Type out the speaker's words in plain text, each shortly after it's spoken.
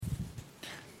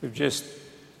We've just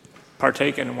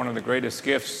partaken in one of the greatest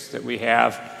gifts that we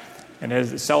have, and it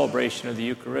is the celebration of the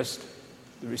Eucharist,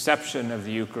 the reception of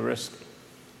the Eucharist.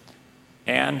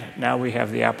 And now we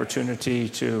have the opportunity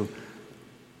to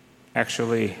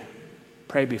actually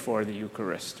pray before the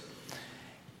Eucharist.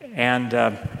 And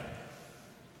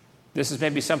this is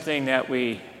maybe something that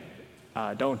we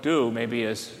don't do maybe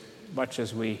as much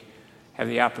as we have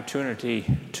the opportunity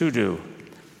to do.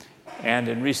 And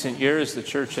in recent years, the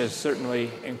church has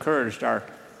certainly encouraged our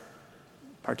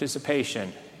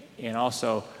participation in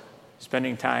also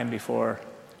spending time before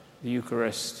the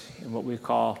Eucharist in what we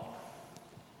call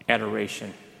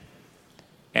Adoration.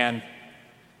 And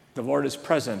the Lord is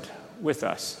present with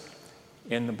us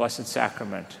in the Blessed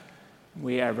Sacrament.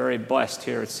 We are very blessed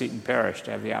here at Seton Parish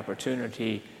to have the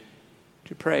opportunity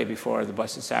to pray before the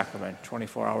Blessed Sacrament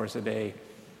 24 hours a day,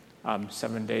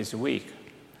 7 days a week.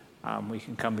 We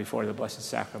can come before the Blessed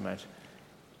Sacrament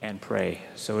and pray.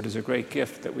 So it is a great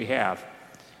gift that we have.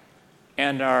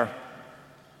 And our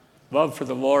love for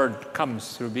the Lord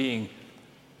comes through being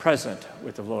present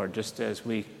with the Lord, just as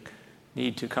we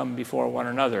need to come before one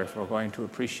another. If we're going to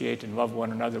appreciate and love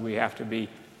one another, we have to be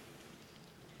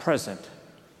present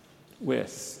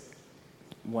with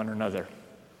one another.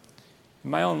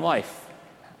 In my own life,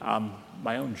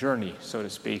 my own journey, so to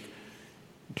speak,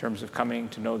 in terms of coming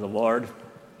to know the Lord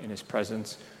in His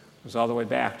presence, was all the way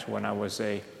back to when I was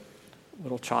a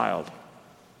little child.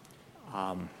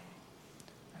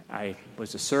 I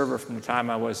was a server from the time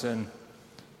I was in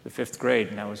the 5th grade,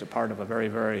 and I was a part of a very,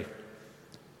 very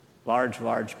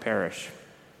large parish.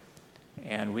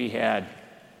 And we had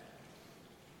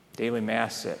daily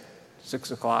Mass at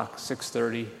 6 o'clock,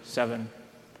 6:30, 7,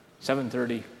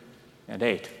 7:30, and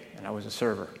 8, and I was a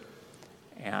server.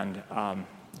 And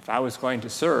if I was going to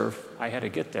serve, I had to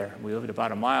get there. We lived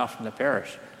about a mile from the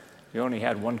parish. We only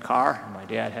had one car, and my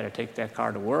dad had to take that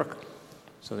car to work,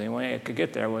 so the only way I could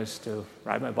get there was to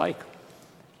ride my bike.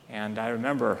 And I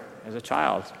remember as a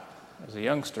child, as a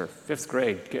youngster, 5th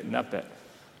grade, getting up at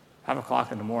 5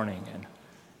 o'clock in the morning,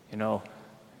 and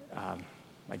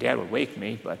my dad would wake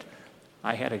me, but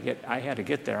I had to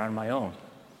get there on my own.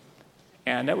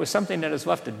 And that was something that has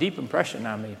left a deep impression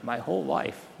on me my whole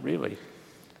life, really.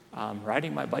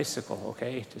 Riding my bicycle,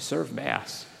 to serve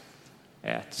Mass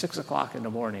at 6 o'clock in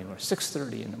the morning or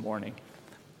 6:30 in the morning.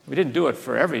 We didn't do it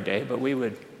for every day, but we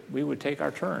would take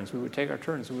our turns. We would take our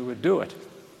turns, and we would do it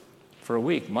for a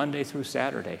week, Monday through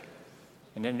Saturday.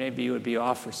 And then maybe you would be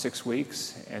off for 6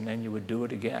 weeks, and then you would do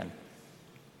it again.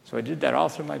 So I did that all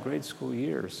through my grade school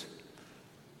years.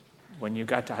 When you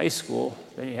got to high school,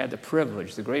 then you had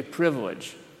the great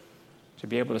privilege, to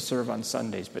be able to serve on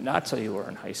Sundays, but not till you were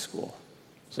in high school.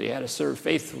 So you had to serve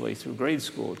faithfully through grade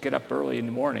school, get up early in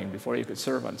the morning before you could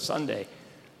serve on Sunday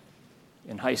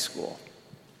in high school.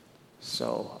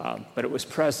 So, but it was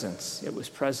presence. It was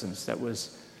presence that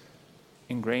was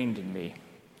ingrained in me.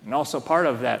 And also part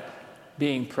of that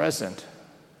being present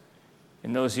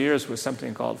in those years was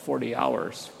something called 40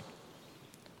 hours,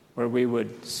 where we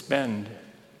would spend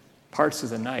parts of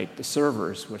the night. The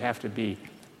servers would have to be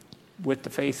with the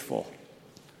faithful,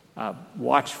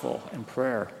 watchful in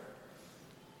prayer.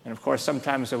 And of course,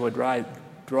 sometimes I would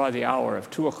draw the hour of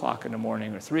 2 o'clock in the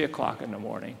morning or 3 o'clock in the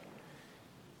morning.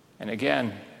 And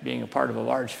again, being a part of a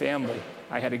large family,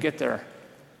 I had to get there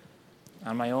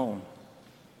on my own.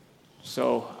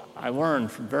 So I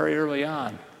learned from very early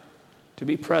on to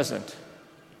be present,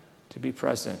 to be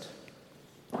present.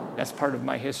 That's part of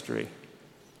my history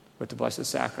with the Blessed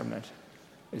Sacrament,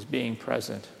 is being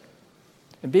present.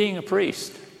 And being a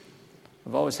priest,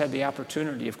 I've always had the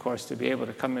opportunity, of course, to be able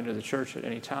to come into the church at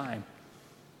any time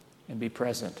and be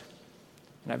present.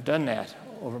 And I've done that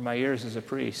over my years as a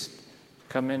priest,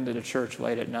 come into the church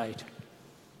late at night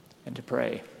and to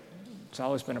pray. It's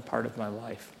always been a part of my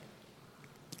life.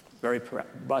 Very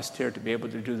blessed here to be able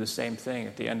to do the same thing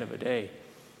at the end of a day,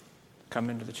 come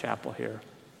into the chapel here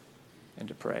and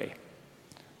to pray.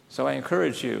 So I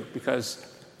encourage you, because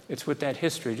it's with that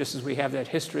history, just as we have that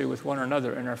history with one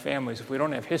another in our families. If we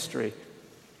don't have history,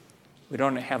 we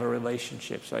don't have a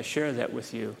relationship. So I share that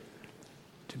with you,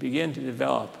 to begin to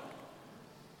develop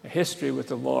a history with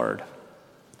the Lord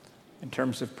in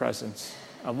terms of presence,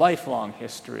 a lifelong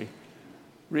history,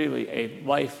 really a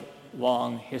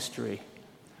lifelong history.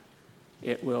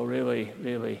 It will really,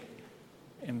 really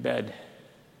embed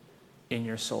in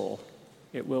your soul.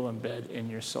 It will embed in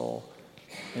your soul.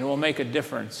 And it will make a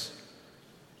difference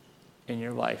in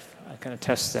your life. I can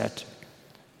attest that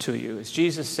to you. As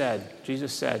Jesus said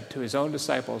to his own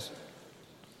disciples,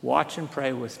 watch and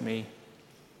pray with me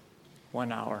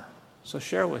 1 hour. So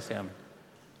share with him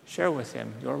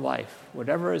your life,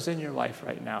 whatever is in your life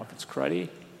right now. If it's cruddy,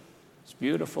 It's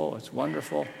beautiful. It's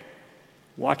wonderful.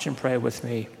 Watch and pray with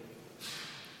me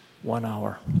 1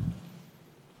 hour.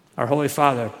 Our Holy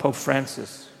Father, Pope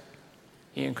Francis,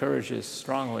 he encourages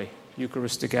strongly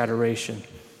Eucharistic adoration.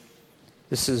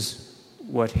 This is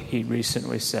what he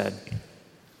recently said.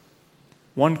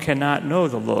 One cannot know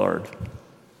the Lord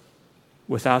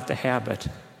without the habit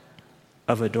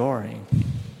of adoring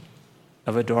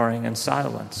in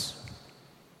silence.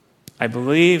 I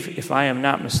believe, if I am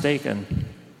not mistaken,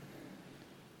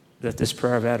 that this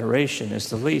prayer of adoration is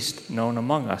the least known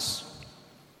among us.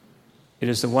 It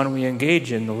is the one we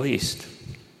engage in the least.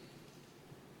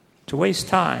 To waste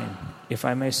time, if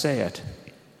I may say it,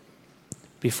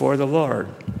 before the Lord,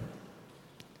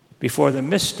 before the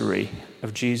mystery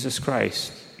of Jesus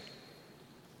Christ,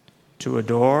 to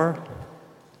adore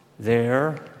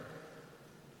there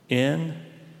in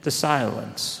the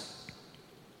silence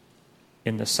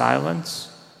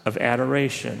of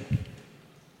adoration.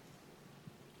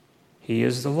 He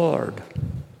is the Lord,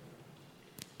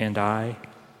 and I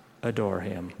adore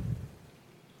him.